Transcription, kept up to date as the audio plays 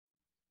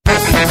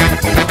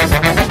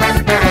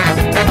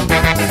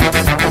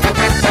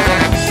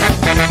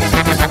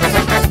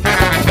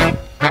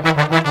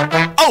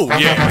Oh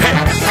yeah, hey.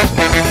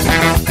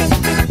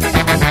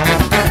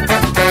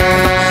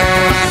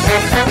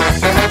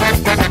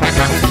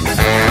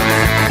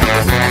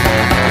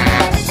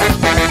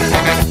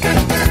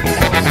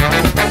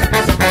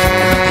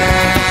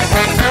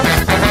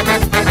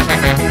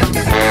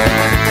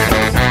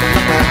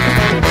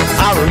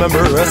 I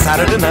remember a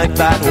Saturday night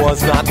that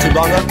was not too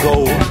long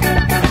ago.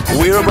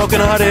 We were broken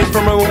hearted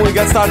from when we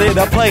got started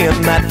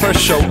playing that first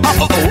show.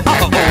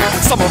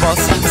 Some of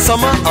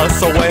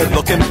us away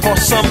looking for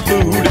some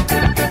food.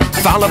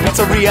 Found a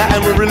pizzeria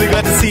and we're really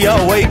glad to see a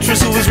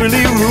waitress who was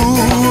really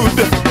rude.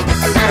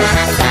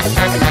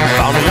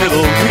 Found a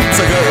little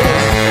pizza girl.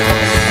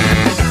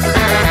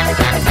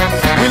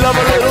 We love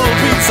a little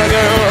pizza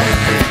girl.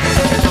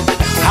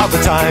 How the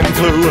time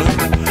flew,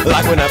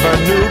 like we never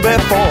knew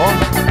before.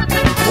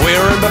 We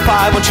were in the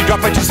 5 when she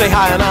dropped by to say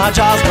hi and our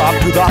jaws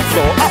dropped to the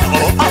floor.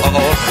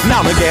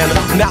 Now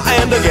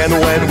and again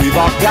when we've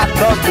all got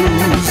the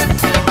blues,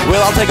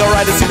 we'll all take a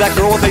ride to see that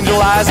girl with angel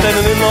eyes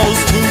standing in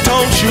those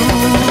two-tone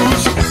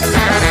shoes.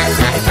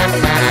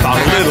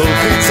 Found a little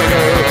pizza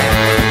girl.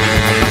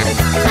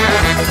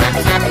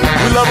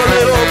 We love a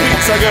little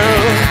pizza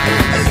girl.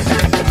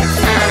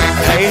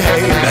 Hey,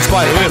 hey, that's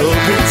quite a little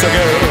pizza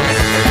girl.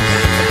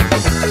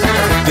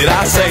 Did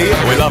I say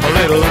we love a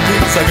little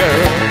pizza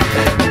girl?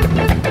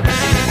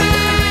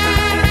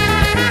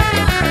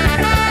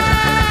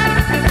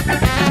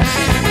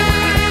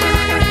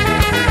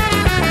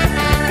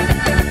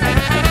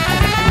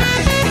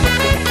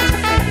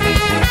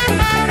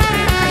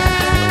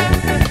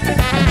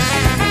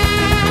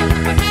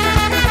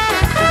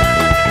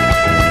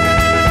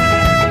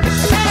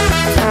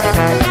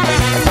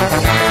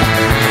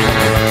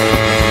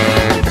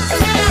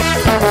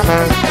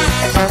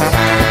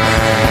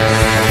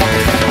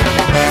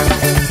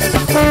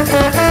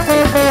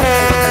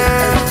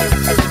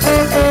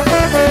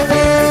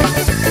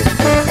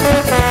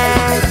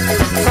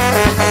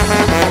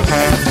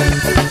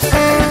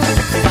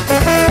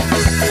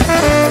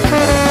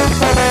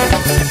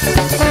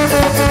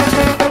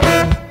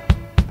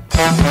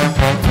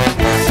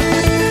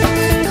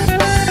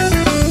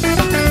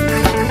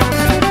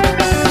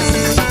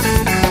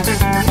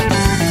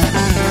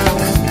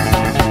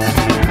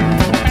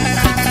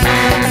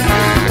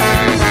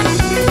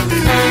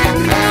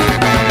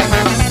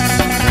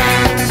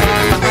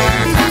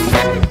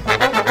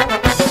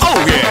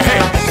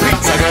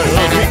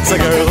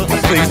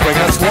 Please bring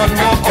us one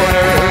more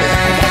order.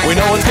 We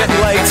know it's getting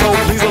late, so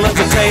please don't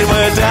entertain.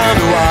 We're down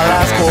to our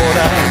last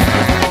quarter.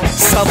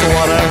 Seltzer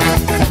water,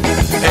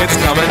 it's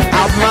coming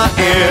out my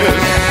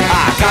ears.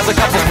 I caused a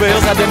couple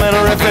spills, had to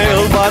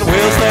refill, but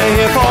we'll stay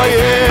here for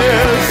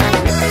years.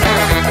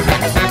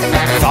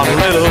 Found a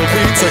little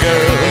pizza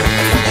girl.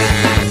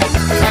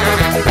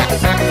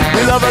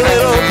 We love a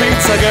little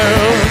pizza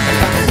girl.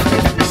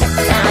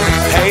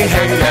 Hey,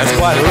 hey, that's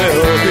quite a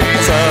little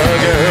pizza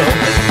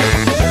girl.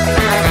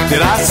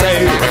 Did I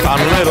say we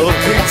found a little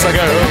pizza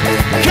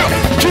girl?